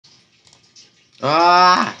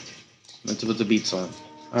Ah! Meant to put the beats on.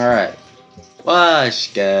 Alright.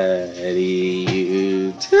 What's good,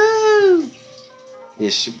 YouTube?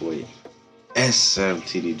 It's your boy,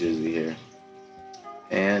 SMTD Drizzy here.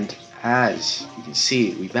 And as you can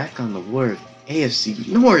see, we back on the word AFC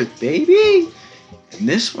North, baby! And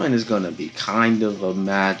this one is going to be kind of a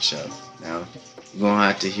matchup. Now, you're going to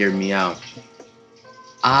have to hear me out.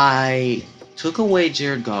 I took away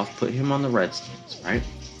Jared Goff, put him on the Redskins, right?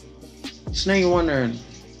 So now you're wondering,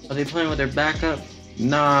 are they playing with their backup?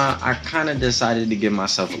 Nah, I kind of decided to give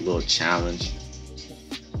myself a little challenge.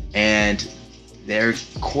 And their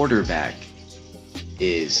quarterback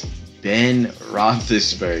is Ben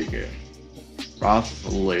Roethlisberger.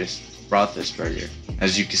 Roethlisberger.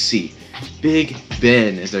 As you can see, Big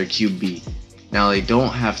Ben is their QB. Now they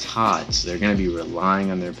don't have Todd, so they're going to be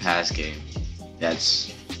relying on their pass game.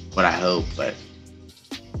 That's what I hope, but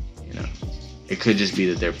you know, it could just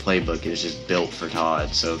be that their playbook is just built for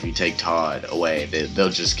Todd. So if you take Todd away, they'll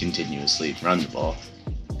just continuously run the ball.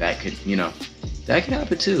 That could, that could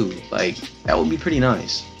happen too. Like, that would be pretty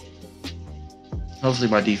nice. Hopefully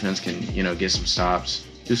my defense can, get some stops,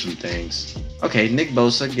 do some things. Okay, Nick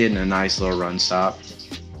Bosa getting a nice little run stop.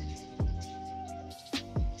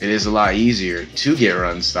 It is a lot easier to get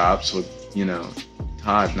run stops with,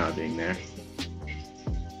 Todd not being there.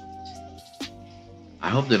 I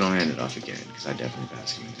hope they don't hand it off again, because I definitely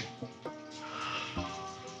passed him again.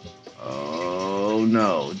 Oh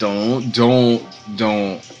no, don't.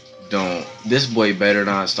 This boy better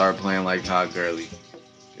not start playing like Todd Gurley.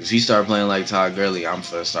 If he start playing like Todd Gurley, I'm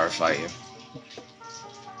finna start fighting.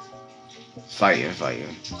 Fighting.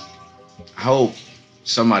 I hope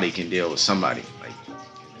somebody can deal with somebody, like, in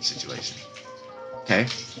this situation. Okay,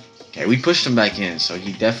 we pushed him back in, so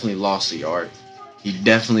he definitely lost a yard. He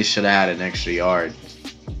definitely should have had an extra yard,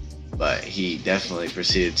 but he definitely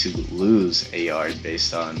proceeded to lose a yard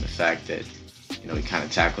based on the fact that, we kind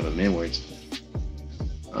of tackled him inwards.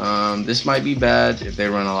 This might be bad if they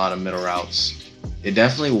run a lot of middle routes. It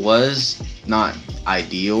definitely was not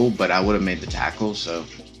ideal, but I would have made the tackle, so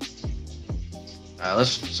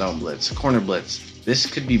let's zone blitz, corner blitz. This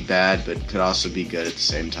could be bad, but could also be good at the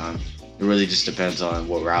same time. It really just depends on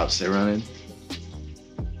what routes they're running.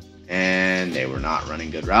 And they were not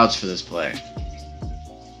running good routes for this play.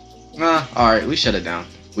 Alright, we shut it down.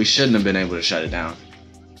 We shouldn't have been able to shut it down.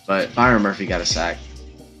 But Byron Murphy got a sack.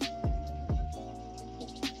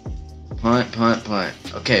 Punt.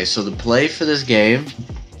 Okay, so the play for this game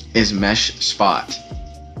is mesh spot.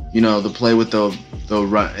 The play with the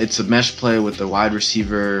run. It's a mesh play with the wide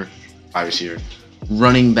receiver,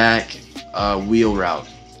 running back, wheel route,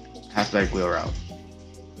 halfback wheel route.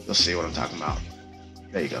 You'll see what I'm talking about.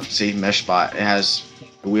 There you go. See, mesh spot. It has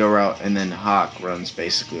the wheel route, and then Hawk runs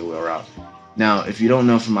basically a wheel route. Now, if you don't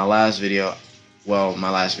know from my last video, well,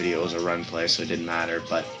 my last video was a run play, so it didn't matter,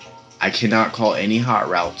 but I cannot call any hot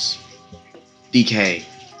routes. DK.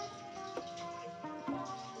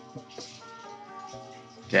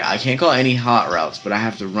 Okay, I can't call any hot routes, but I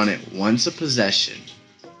have to run it once a possession.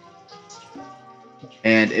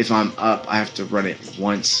 And if I'm up, I have to run it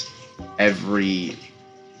once every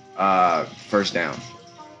first down.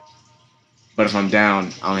 But if I'm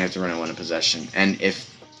down, I only have to run it one a possession. And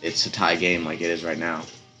if it's a tie game like it is right now,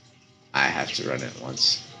 I have to run it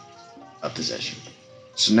once a possession.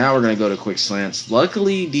 So now we're going to go to quick slants.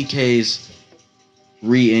 Luckily, DK's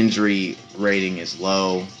re-injury rating is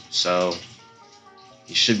low, so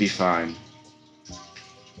he should be fine.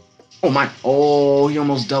 Oh, he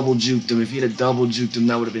almost double juked him. If he had double juked him,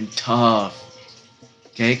 that would have been tough.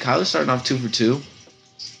 Okay, Kyler's starting off 2 for 2.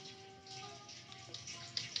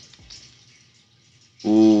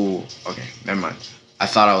 Ooh, okay, never mind. I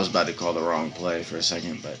thought I was about to call the wrong play for a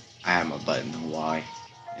second, but I had my button on Y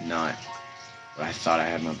and not what I thought I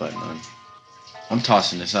had my button on. I'm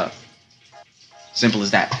tossing this up. Simple as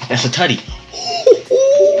that. That's a tutty.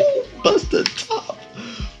 Bust the top.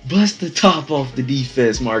 Bust the top off the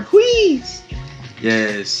defense, Marquise.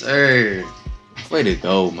 Yes, sir. Way to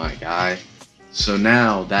go, my guy. So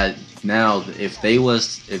now if they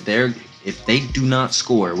do not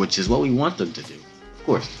score, which is what we want them to do, of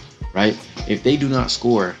course, right? If they do not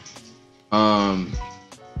score, then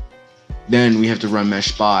we have to run mesh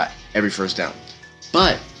spot every first down.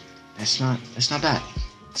 But that's not bad.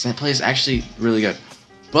 So that play is actually really good.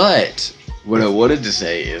 But what I wanted to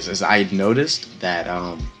say is I noticed that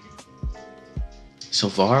so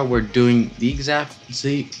far we're doing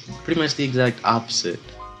pretty much the exact opposite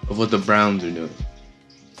of what the Browns are doing.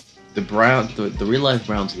 The real life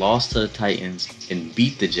Browns lost to the Titans and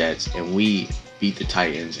beat the Jets, and we beat the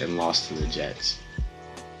Titans and lost to the Jets,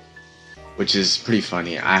 which is pretty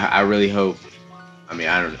funny. I really hope I mean,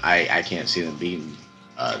 I can't see them beating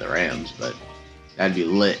the Rams, but that'd be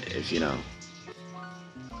lit if, you know.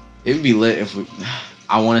 It would be lit if we.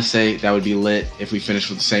 I want to say that would be lit if we finished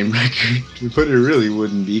with the same record, but it really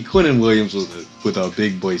wouldn't be. Quinnen Williams with a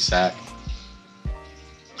big boy sack.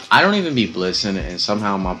 I don't even be blitzing, and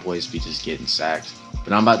somehow my boys be just getting sacked.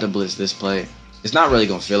 But I'm about to blitz this play. It's not really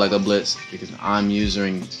gonna feel like a blitz because I'm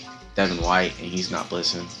using Devin White and he's not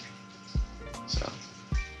blitzing. So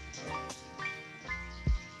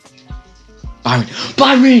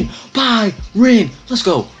Byron, let's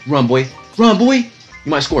go, run boy, you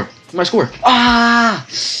might score. Ah,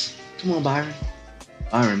 come on, Byron.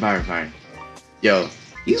 Yo,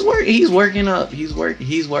 he is working up,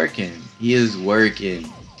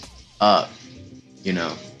 you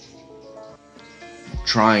know,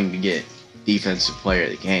 trying to get defensive player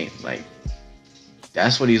of the game. Like,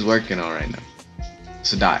 that's what he's working on right now.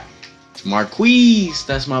 Sadat to Marquise,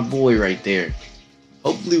 that's my boy right there.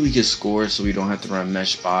 Hopefully we can score so we don't have to run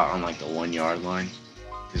mesh spot on like the 1 yard line,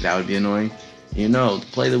 because that would be annoying. You know, the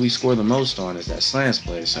play that we score the most on is that slants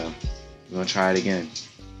play, so we're gonna try it again.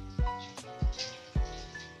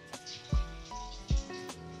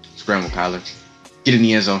 Scramble, Kyler. Get in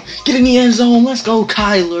the end zone. Let's go,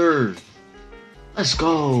 Kyler. Let's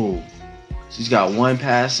go. She's got 1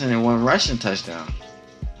 passing and 1 rushing touchdown.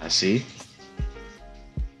 I see.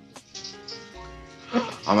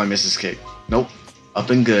 I might miss this kick. Nope. Up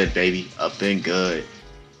and good, baby. Up and good.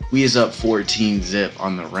 We is up 14-0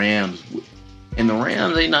 on the Rams. And the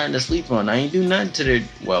Rams ain't nothing to sleep on. I ain't do nothing to their...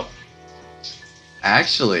 Well,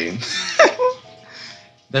 actually,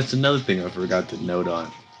 that's another thing I forgot to note on.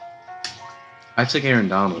 I took Aaron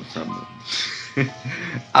Donald from them.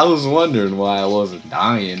 I was wondering why I wasn't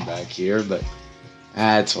dying back here, but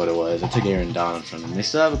that's what it was. I took Aaron Donald from them. They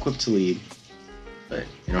still have equipped to lead, but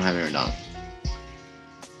they don't have Aaron Donald.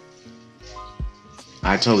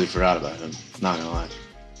 I totally forgot about him. Not gonna lie.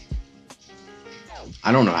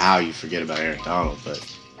 I don't know how you forget about Aaron Donald, but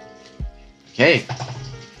okay.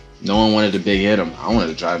 No one wanted to big hit him. I wanted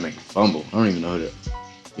to try to make a fumble. I don't even know who to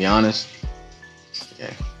be honest.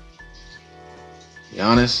 Okay. Be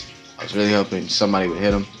honest, I was really hoping somebody would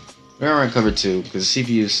hit him. We're gonna run cover 2 because the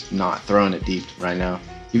CPU's not throwing it deep right now,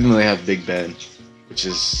 even though they have Big Ben, which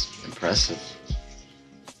is impressive.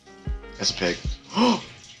 That's a pick.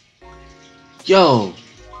 Yo,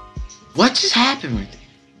 what just happened right there?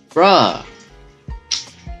 Bruh.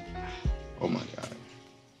 Oh my god.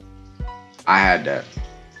 I had that.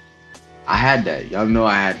 Y'all know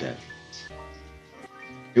I had that.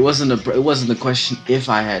 It wasn't the question if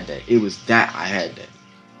I had that. It was that I had that.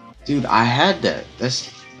 Dude, I had that. That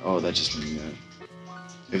just made me mad.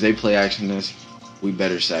 If they play action this, we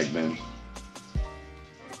better sack Ben.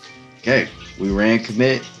 Okay, we ran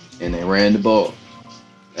commit and they ran the ball.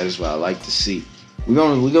 That is what I like to see. We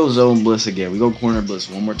go zone blitz again. We go corner blitz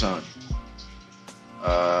one more time.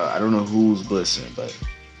 I don't know who's blitzing, but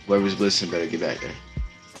whoever's blitzing better get back there.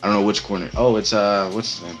 I don't know which corner. Oh, it's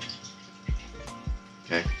what's his name?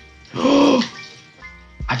 Okay.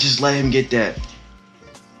 I just let him get that.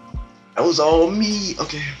 That was all me.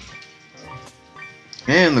 Okay.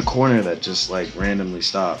 And the corner that just like randomly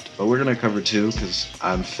stopped. But we're gonna cover 2 because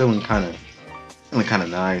I'm feeling kind of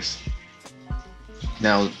nice.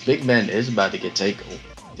 Now Big Ben is about to get takeover.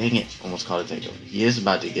 Dang it! Almost called it takeover. He is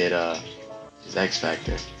about to get his X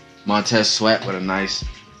Factor. Montez Sweat with a nice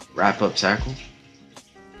wrap up tackle.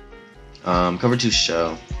 Cover 2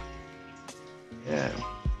 show. Yeah,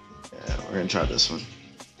 we're gonna try this one.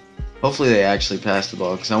 Hopefully they actually pass the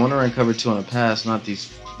ball, because I want to run cover 2 on a pass, not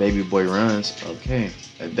these baby boy runs. Okay,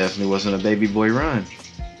 that definitely wasn't a baby boy run.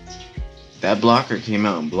 That blocker came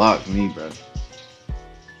out and blocked me, bro.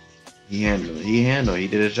 He handled, he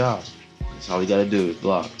did his job. That's all he gotta do is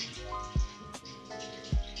block.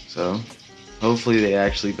 So, hopefully they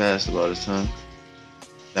actually pass the ball this time.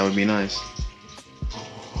 That would be nice.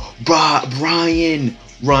 Brian!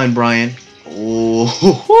 Run, Brian.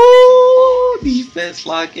 Oh, defense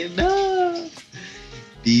locking up.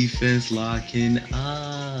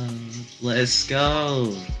 Let's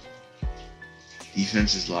go.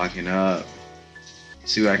 Defense is locking up.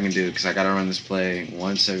 See what I can do, because I got to run this play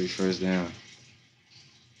once every first down.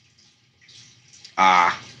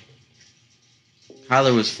 Kyler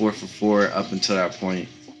was 4 for 4 up until that point.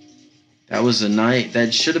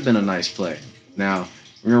 That should have been a nice play. Now,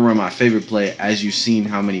 we're going to run my favorite play, as you've seen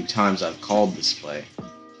how many times I've called this play.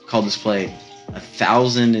 I've called this play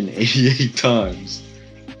 1,088 times,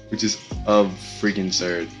 which is freaking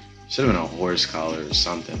absurd. Should have been a horse collar or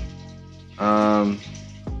something.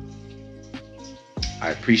 I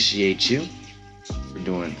appreciate you for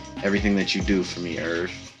doing everything that you do for me,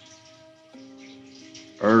 Irv.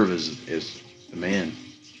 Irv is the man,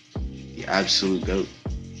 the absolute GOAT.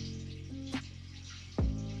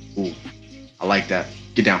 Ooh, I like that.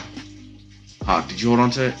 Get down. Hawk, did you hold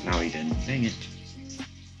on to it? No, he didn't. Dang it.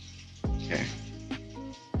 Okay.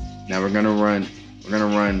 Now we're gonna run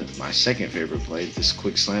my second favorite play, this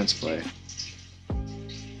quick slants play.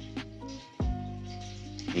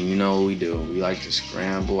 And you know what we do. We like to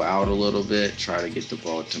scramble out a little bit, try to get the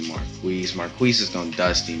ball to Marquise. Marquise is gonna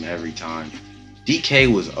dust him every time.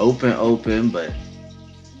 DK was open, but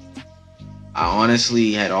I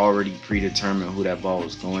honestly had already predetermined who that ball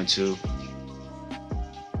was going to.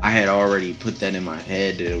 I had already put that in my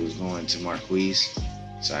head that it was going to Marquise.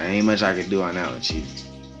 So there ain't much I could do on that one, Chief.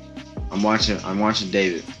 I'm watching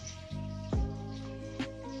David.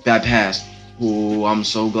 Bad pass. Ooh, I'm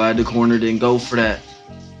so glad the corner didn't go for that.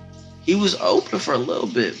 He was open for a little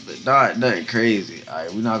bit, but not nothing crazy.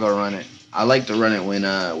 Alright, we're not gonna run it. I like to run it when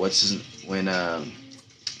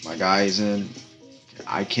my guy's in.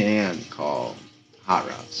 I can call hot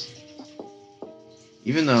routes.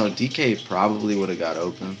 Even though DK probably would have got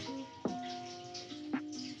open.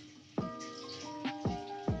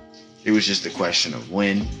 It was just a question of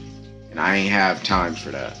when, and I ain't have time for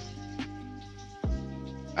that.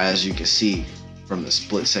 As you can see from the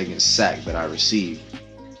split-second sack that I received.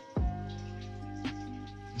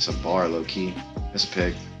 It's a bar, low-key. That's a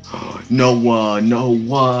pick. No.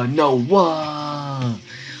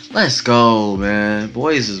 Let's go, man.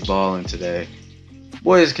 Boys is balling today.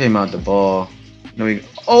 Boys came out the ball.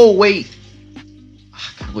 Oh, wait. I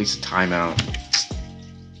gotta waste a timeout.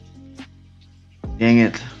 Dang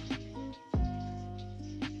it.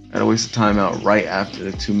 Gotta waste a timeout right after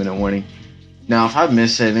the 2-minute warning. Now, if I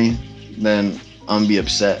miss any, then I'm gonna be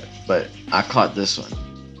upset. But I caught this one.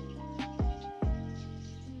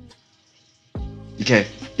 DK,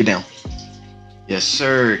 get down. Yes,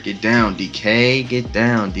 sir. Get down, DK. Get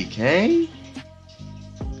down, DK.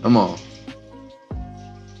 Come on.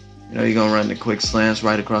 You know you're gonna run the quick slants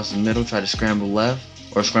right across the middle. Try to scramble left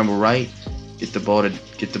or scramble right. Get the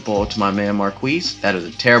ball to my man Marquise. That is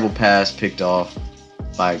a terrible pass picked off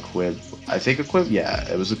by a Quib. I think a Quib. Yeah,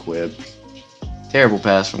 it was a Quib. Terrible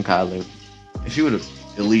pass from Kyler. If he would have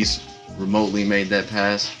at least remotely made that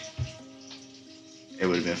pass, it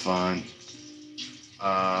would have been fine.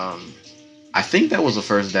 I think that was a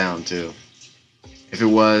first down too. If it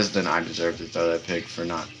was, then I deserve to throw that pick for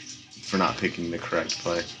not picking the correct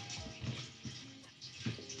play.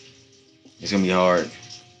 It's gonna be hard.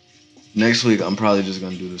 Next week I'm probably just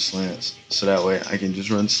gonna do the slants, so that way I can just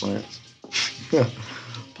run slants.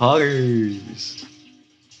 Poggers.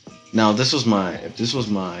 Now if this was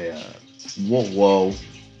my whoa.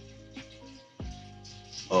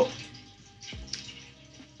 Oh.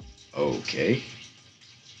 Okay.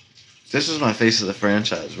 If this was my face of the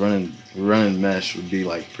franchise, running mesh would be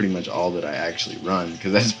like pretty much all that I actually run,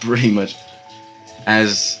 because that's pretty much,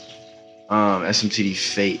 as SMTD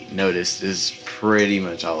Fate noticed, is pretty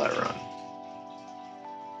much all I run.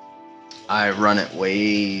 I run it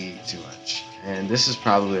way too much, and this is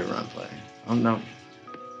probably a run play. Oh no,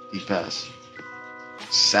 deep pass,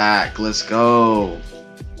 sack, let's go.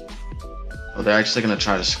 Oh, they're actually gonna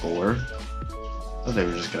try to score. I thought they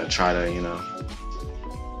were just gonna try to,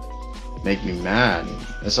 make me mad.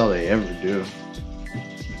 That's all they ever do.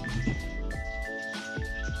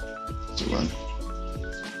 It's a run.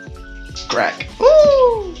 Crack.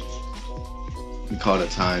 Woo! We called a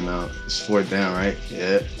timeout. It's 4th down, right?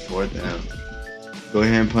 Yeah, 4th down. Go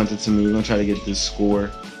ahead and punt it to me. We're gonna try to get this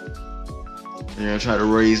score. We're gonna try to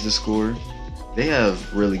raise the score. They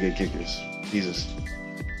have really good kickers. Jesus.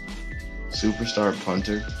 Superstar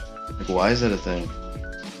punter. Like, why is that a thing?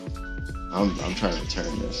 I'm trying to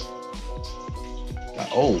turn this.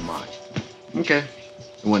 Oh my. Okay.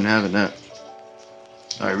 I wasn't having that.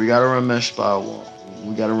 Alright, we gotta run mesh spot one.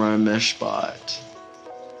 We gotta run mesh spot.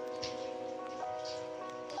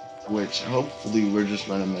 Which hopefully we're just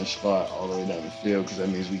running mesh spot all the way down the field, because that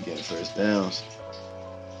means we get first downs.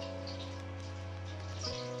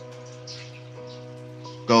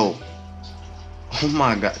 Go. Oh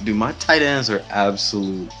my god. Dude, my tight ends are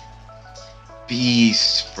absolute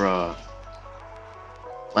beasts, bruh.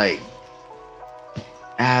 Like,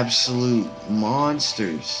 absolute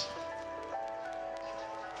monsters.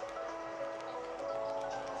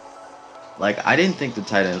 Like, I didn't think the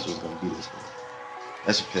tight ends was gonna be this good.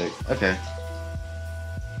 That's a pick. Okay.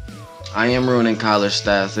 I am ruining Kyler's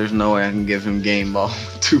stats. There's no way I can give him game ball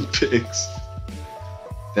with 2 picks.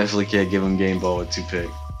 Definitely can't give him game ball with 2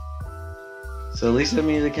 picks. So at least that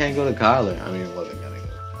means it can't go to Kyler. I mean, it wasn't gonna go to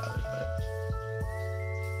Kyler, but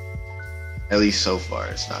at least so far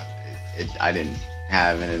it's not. I didn't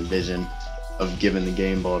have an envision of giving the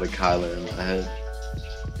game ball to Kyler in my head.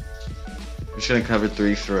 We're just gonna cover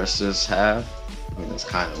 3 for the rest of this half. I mean, that's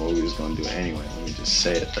kind of what we was gonna do anyway. Let me just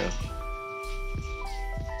say it though.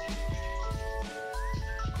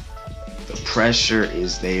 The pressure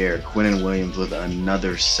is there. Quinnen Williams with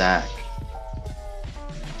another sack.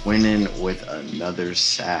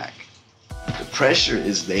 The pressure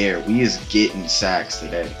is there. We is getting sacks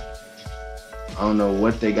today. I don't know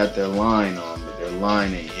what they got their line on, but their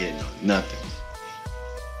line ain't hitting on nothing.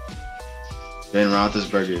 Ben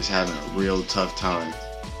Roethlisberger is having a real tough time.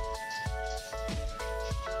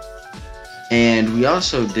 And we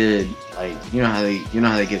also did, like, you know how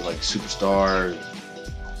they get like superstar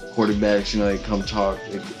quarterbacks, they come talk,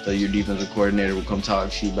 your defensive coordinator will come talk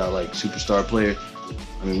to you about like superstar players.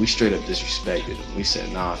 I mean, we straight up disrespected him. We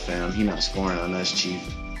said, nah, fam, he not scoring on us, chief.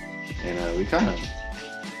 And we kind of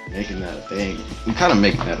making that a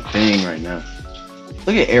thing. Right now.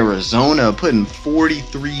 Look at Arizona putting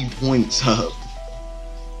 43 points up.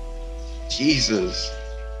 Jesus.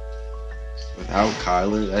 Without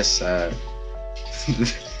Kyler, that's sad.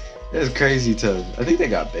 That's crazy tough. I think they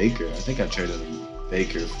got Baker. I think I traded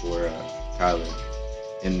Baker for Kyler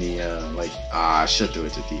in the I should throw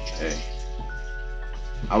it to DK.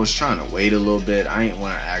 I was trying to wait a little bit. I didn't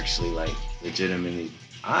want to actually legitimately.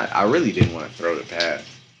 I really didn't want to throw the pass.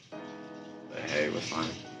 But hey, we're fine.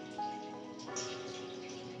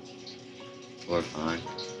 We're fine.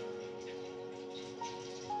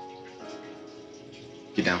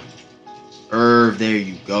 Get down. Irv, there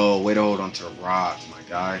you go. Way to hold on to the rock, my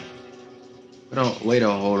guy. Way to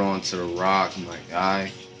hold on to the rock, my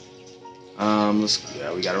guy.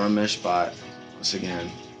 We gotta run mesh spot once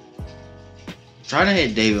again. Trying to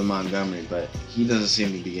hit David Montgomery, but he doesn't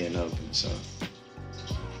seem to be getting open, so.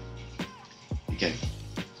 Okay.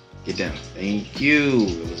 Get down. Thank you.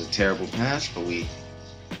 It was a terrible pass, but we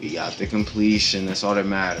got the completion. That's all that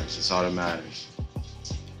matters.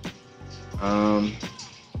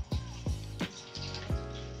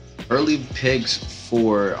 Early picks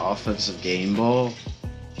for offensive game ball,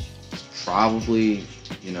 probably,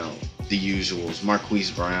 the usuals.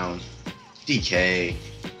 Marquise Brown, DK.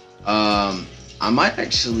 I might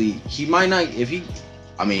actually, he might not,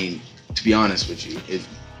 to be honest with you, if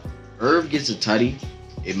Irv gets a tutty,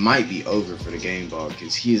 it might be over for the game ball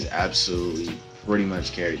because he is absolutely pretty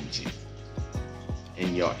much carried the team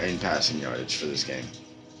in passing yardage for this game.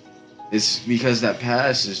 It's because that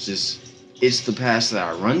pass is just, it's the pass that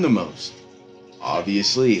I run the most.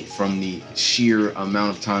 Obviously, from the sheer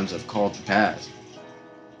amount of times I've called the pass.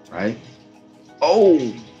 Right?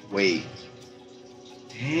 Oh, wait.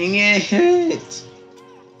 Dang it.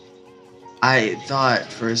 I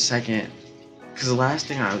thought for a second, because the last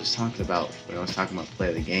thing I was talking about when I was talking about play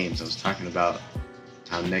of the games, I was talking about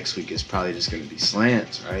how next week is probably just going to be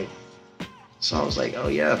slants, right? So I was like, oh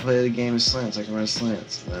yeah, play of the game is slants. I can run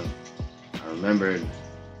slants. And then I remembered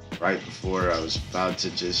right before I was about to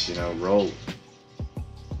just, roll.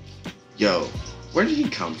 Yo, where did he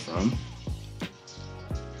come from?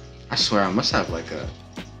 I swear I must have like a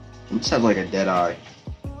dead eye.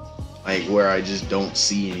 Like where I just don't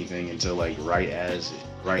see anything until like right as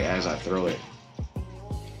I throw it.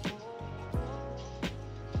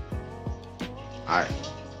 I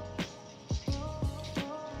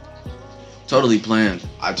totally planned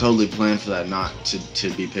for that not to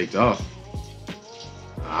be picked off.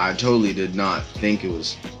 I totally did not think that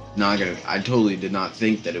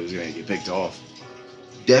it was gonna get picked off.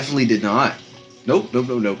 Definitely did not. Nope.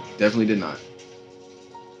 Definitely did not.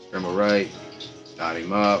 Scramble right. Got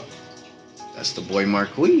him up. That's the boy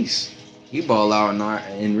Marquise. He ball out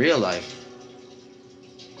in real life.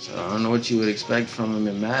 So I don't know what you would expect from him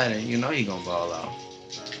in Madden. You know he gonna ball out.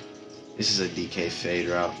 This is a DK fade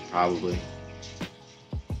route, probably.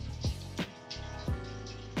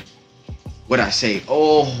 What'd I say?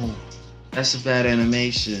 Oh, that's a bad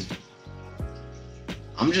animation.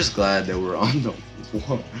 I'm just glad that we're on the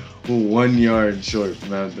 1 yard short from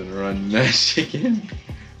having to run mesh again.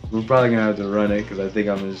 We're probably gonna have to run it because I think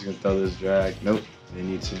I'm just gonna throw this drag. Nope,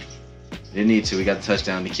 didn't need to. We got the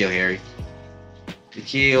touchdown. N'Keal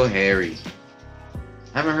Harry.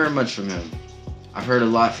 I haven't heard much from him. I've heard a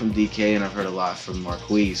lot from DK and I've heard a lot from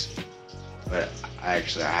Marquise, but I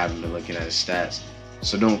haven't been looking at his stats.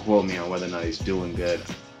 So don't quote me on whether or not he's doing good.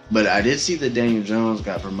 But I did see that Daniel Jones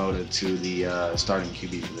got promoted to the starting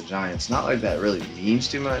QB for the Giants. Not like that really means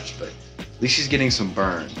too much, but at least he's getting some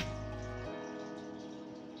burn.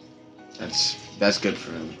 That's good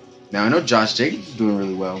for him. Now I know Josh Jacobs is doing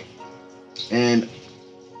really well, and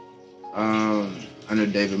I know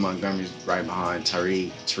David Montgomery's right behind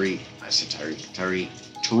Tariq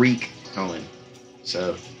Cohen.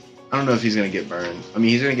 So I don't know if he's gonna get burned. I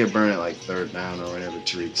mean, he's gonna get burned at like third down or whenever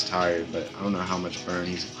Tariq's tired, but I don't know how much burn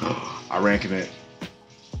he's. I rank him it.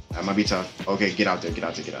 That might be tough. Okay, get out there, get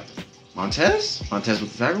out there, get out there. Montez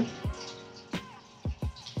with the tackle.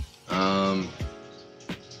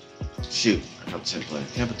 Shoot. Tampa 2 play.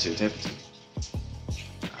 Tampa 2.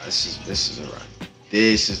 This is a run.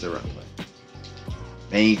 This is the run play.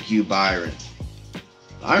 Thank you, Byron.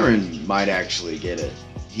 Byron might actually get it.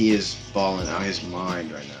 He is balling out his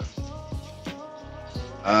mind right now.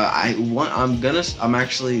 I'm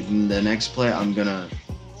actually the next play I'm gonna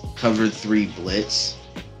cover 3 blitz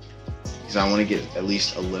because I want to get at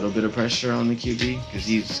least a little bit of pressure on the QB because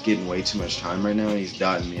he's getting way too much time right now and he's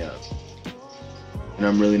dotting me up. And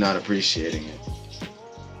I'm really not appreciating it.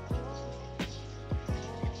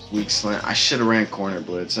 Weak slant. I should have ran corner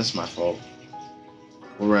blitz. That's my fault.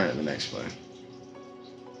 We'll run it in the next play.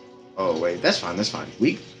 Oh, wait. That's fine.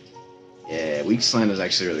 Weak slant is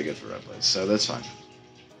actually really good for run plays, so that's fine.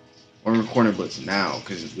 Or corner blitz now,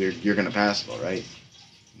 because you're going to pass the ball, right?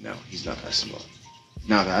 No, he's not passing the ball.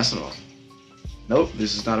 Not passing the ball. Nope,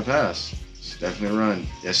 this is not a pass. It's definitely a run.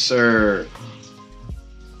 Yes, sir.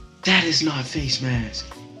 That is not face mask.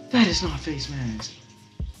 Bro,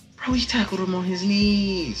 he tackled him on his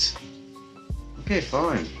knees. Okay,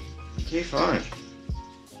 fine.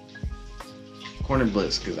 Corner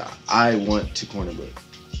blitz, because I want to corner blitz.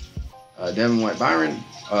 Devin White,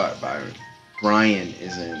 Brian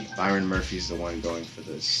is in. Byron Murphy's the one going for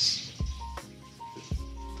this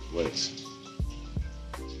blitz.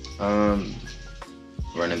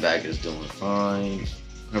 Running back is doing fine.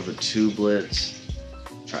 Cover 2 blitz.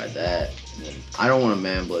 Tried that. And then I don't want a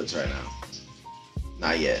man blitz right now.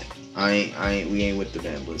 Not yet. We ain't with the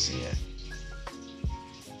man blitzing yet.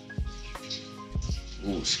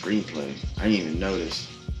 Ooh, screenplay. I didn't even notice.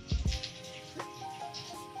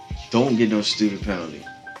 Don't get no stupid penalty.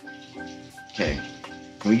 Okay.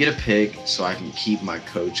 Can we get a pick so I can keep my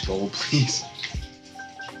coach goal, please?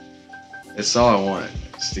 That's all I want,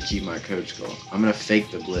 is to keep my coach goal. I'm gonna fake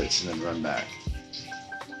the blitz and then run back.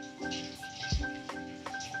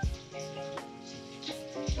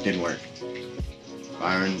 Didn't work.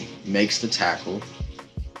 Byron makes the tackle.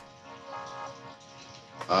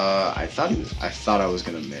 I thought I was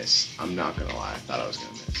gonna miss. I'm not gonna lie, I thought I was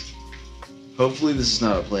gonna miss. Hopefully this is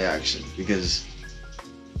not a play action because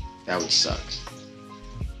that would suck.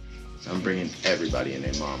 So I'm bringing everybody in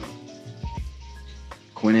their mama.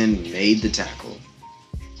 Quinnen made the tackle.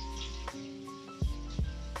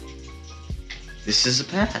 This is a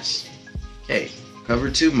pass. Okay, cover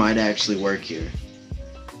 2 might actually work here.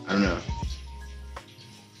 I don't know.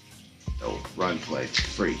 Oh, run play,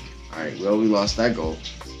 freak. All right, well, we lost that goal.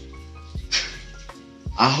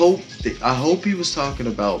 I hope he was talking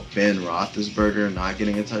about Ben Roethlisberger not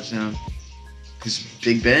getting a touchdown, because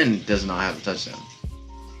Big Ben does not have a touchdown,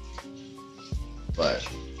 but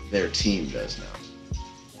their team does now.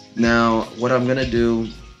 Now, what I'm gonna do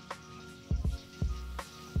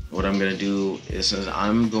is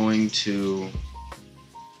I'm going to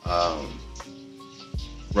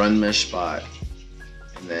run mesh spot,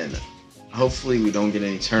 and then hopefully we don't get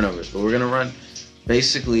any turnovers, but we're gonna run.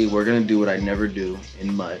 Basically, we're gonna do what I never do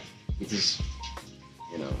in mud, because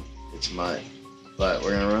it's mud. But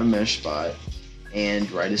we're gonna run mesh spot, and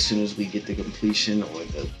right as soon as we get the completion or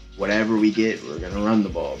the whatever we get, we're gonna run the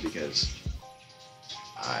ball because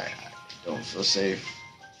I don't feel safe.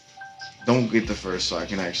 Don't get the first, so I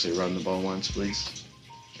can actually run the ball once, please.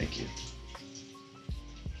 Thank you.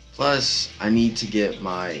 Plus, I need to get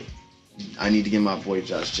my boy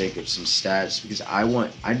Josh Jacobs some stats because I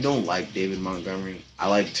don't like David Montgomery. I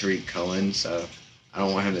like Tariq Cohen, so I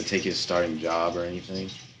don't want him to take his starting job or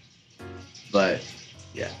anything. But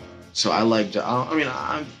yeah, so I like.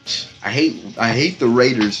 I hate the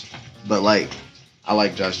Raiders, but I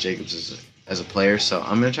like Josh Jacobs as a player. So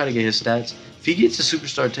I'm gonna try to get his stats. If he gets a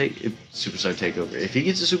superstar takeover, if he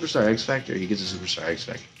gets a superstar X Factor, he gets a superstar X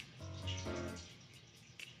Factor.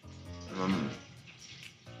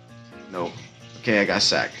 No. Okay, I got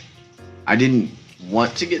sacked. I didn't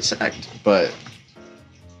want to get sacked, but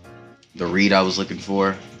the read I was looking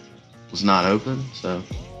for was not open, so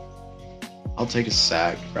I'll take a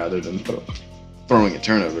sack rather than throwing a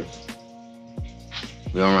turnover.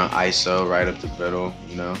 We don't run ISO right up the middle,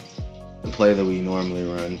 the play that we normally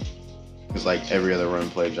run. Because every other run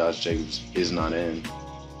play, Josh Jacobs is not in.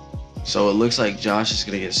 So it looks like Josh is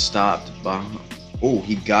going to get stopped. Oh,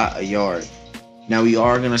 he got a yard. Now we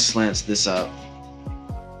are going to slant this up.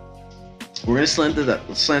 We're going to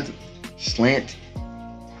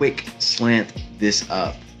quick slant this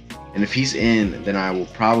up. And if he's in, then I will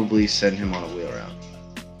probably send him on a wheel route.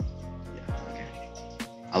 Yeah, okay.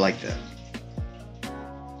 I like that.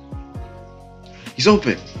 He's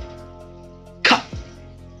open. Cut.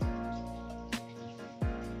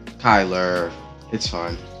 Kyler. It's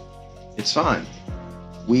fine. It's fine.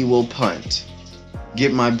 We will punt.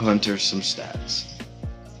 Get my punter some stats.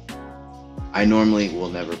 I normally will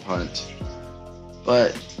never punt.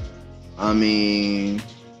 But, I mean,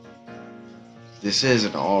 this is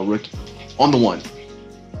an all rookie. On the 1.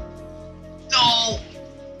 No!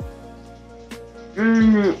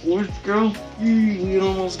 Dang it, let's go. We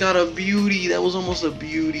almost got a beauty. That was almost a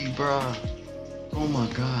beauty, bruh. Oh my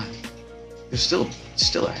god. It's still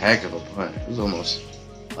a heck of a punt. It was almost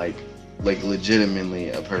like legitimately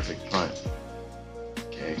a perfect punt.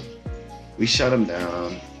 Okay. We shut him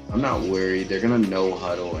down. I'm not worried. They're gonna no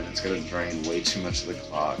huddle and it's gonna drain way too much of the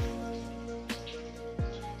clock.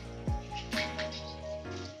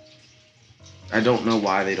 I don't know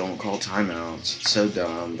why they don't call timeouts. It's so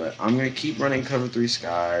dumb, but I'm gonna keep running cover 3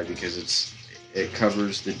 sky because it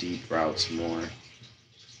covers the deep routes more.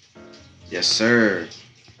 Yes, sir.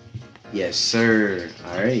 Yes, sir.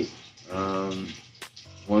 All right.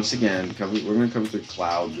 Once again, we're gonna cover the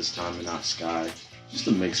cloud this time and not sky, just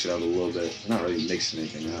to mix it up a little bit. We're not really mixing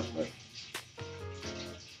anything up, but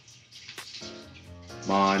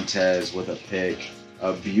Montez with a pick,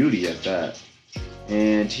 a beauty at that,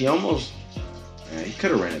 and he almost. Yeah, he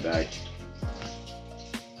could have ran it back.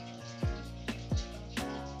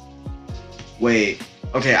 Wait.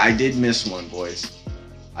 Okay, I did miss one, boys.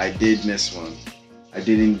 I did miss one. I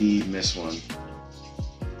did indeed miss one.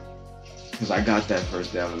 Because I got that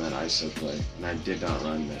first down in that ISO play, and I did not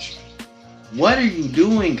run mesh. What are you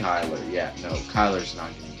doing, Kyler? Yeah, no, Kyler's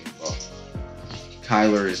not getting game ball.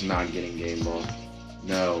 Kyler is not getting game ball.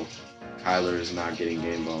 No, Kyler is not getting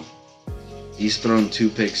game ball. He's thrown 2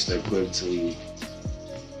 picks to equip to lead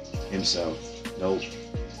himself. Nope.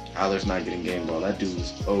 Kyler's not getting game ball. That dude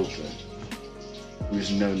was open.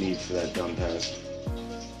 There's no need for that dumb pass.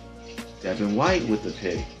 Devin White with the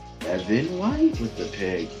pick. Devin White with the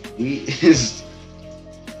pick.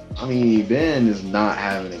 Ben is not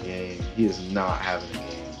having a game. He is not having a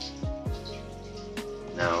game.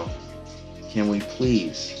 Now, can we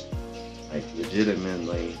please,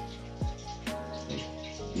 legitimately,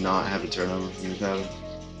 not have a turnover from you, Tyler?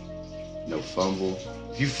 No fumble.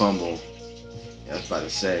 If you fumble, yeah, I was about to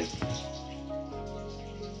say.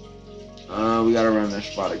 We gotta run that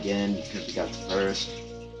spot again because we got the first.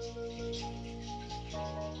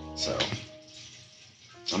 So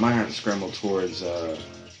I might have to scramble towards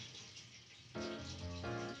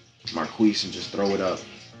Marquise and just throw it up.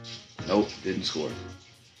 Nope, didn't score.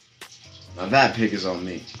 Now that pick is on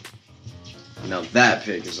me. Now that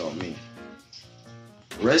pick is on me.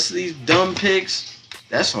 The rest of these dumb picks,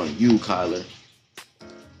 that's on you, Kyler.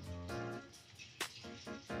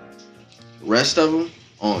 The rest of them,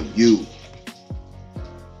 on you.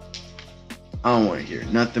 I don't want to hear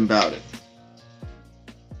nothing about it.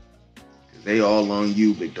 Because they all on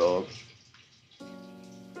you, big dog.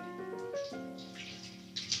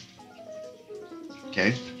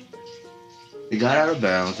 Okay. They got out of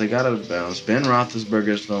bounds. Ben Roethlisberger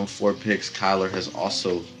has thrown 4 picks. Kyler has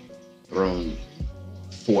also thrown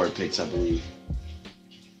 4 picks, I believe.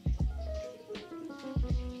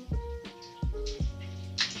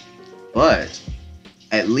 But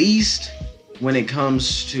at least when it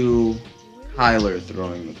comes to Kyler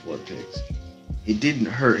throwing the 4 picks, it didn't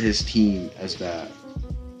hurt his team as bad.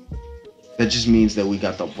 That just means that we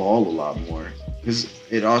got the ball a lot more. Because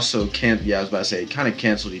it also can't, I was about to say, it kind of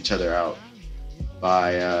canceled each other out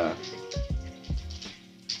by,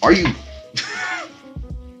 are you?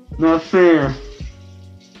 Not fair.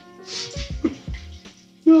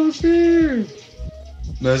 Not fair.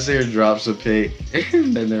 Nasir drops a pick,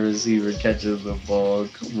 and then the receiver catches the ball.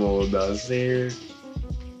 Come on, Nasir.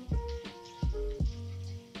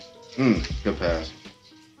 Good pass.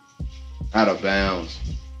 Out of bounds.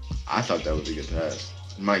 I thought that was a good pass.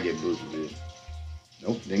 It might get booed for it.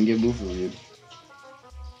 Nope, didn't get booed for it.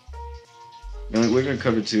 We're going to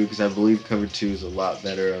cover 2 because I believe cover 2 is a lot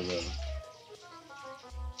better of a...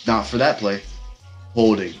 Not for that play.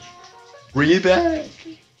 Holding. Bring it back.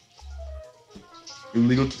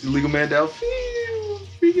 Illegal man downfield.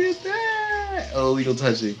 Bring it back. Oh, illegal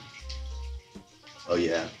touching. Oh,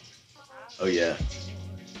 yeah. Oh, yeah.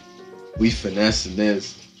 We finessing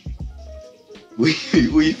this. We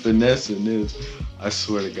finessing this. I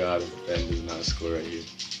swear to God, if Ben does not score right here.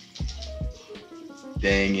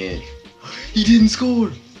 Dang it. He didn't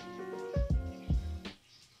score.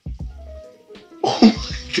 Oh my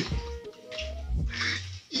God.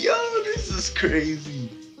 Yo, this is crazy.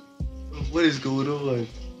 What is going on?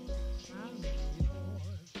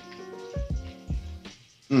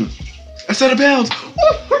 That's out of bounds.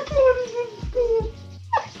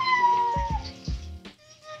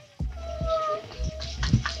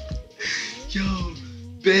 Yo,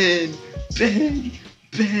 Ben,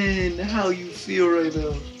 how you feel right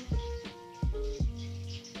now?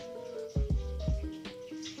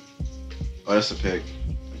 Oh, that's a pick.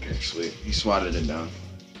 Okay, sweet. He swatted it down.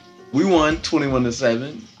 We won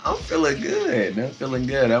 21-7. I'm feeling good. I'm feeling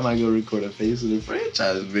good. I might go record a Face of the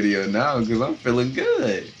Franchise video now because I'm feeling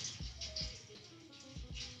good.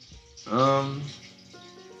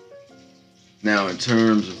 Now in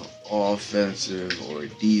terms of offensive or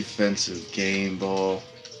defensive game ball,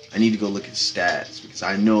 I need to go look at stats because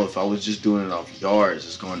I know if I was just doing it off yards,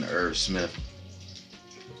 it's going to Irv Smith.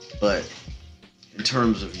 But in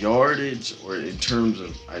terms of yardage or in terms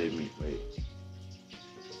of, I didn't mean, wait.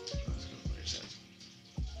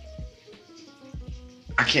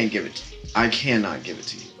 I can't give it. I cannot give it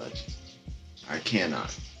to you, but I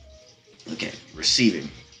cannot. Okay,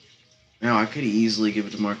 receiving. Now I could easily give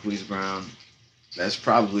it to Marquise Brown. That's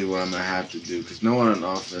probably what I'm gonna have to do because no one on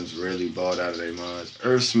offense really balled out of their minds.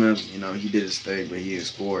 Irv Smith, he did his thing, but he didn't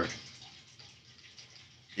score.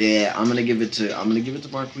 Yeah, I'm gonna give it to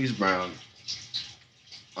Marquise Brown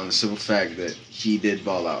on the simple fact that he did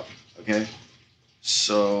ball out. Okay,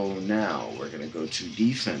 so now we're gonna go to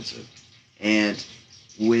defensive, and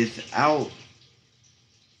without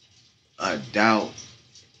a doubt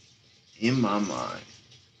in my mind.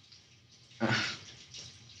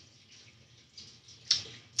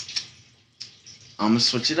 I'm gonna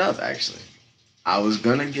switch it up. Actually, I was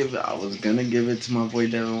gonna give it to my boy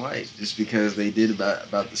Devin White just because they did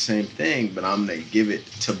about the same thing. But I'm gonna give it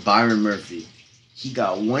to Byron Murphy. He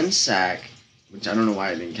got 1 sack, which I don't know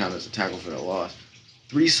why it didn't count as a tackle for the loss.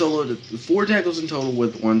 4 tackles in total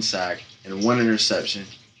with 1 sack and 1 interception.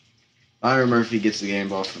 Byron Murphy gets the game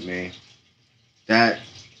ball for me. That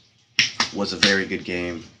was a very good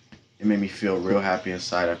game. It made me feel real happy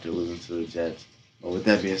inside after losing to the Jets. But with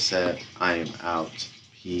that being said, I am out.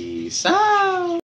 Peace out.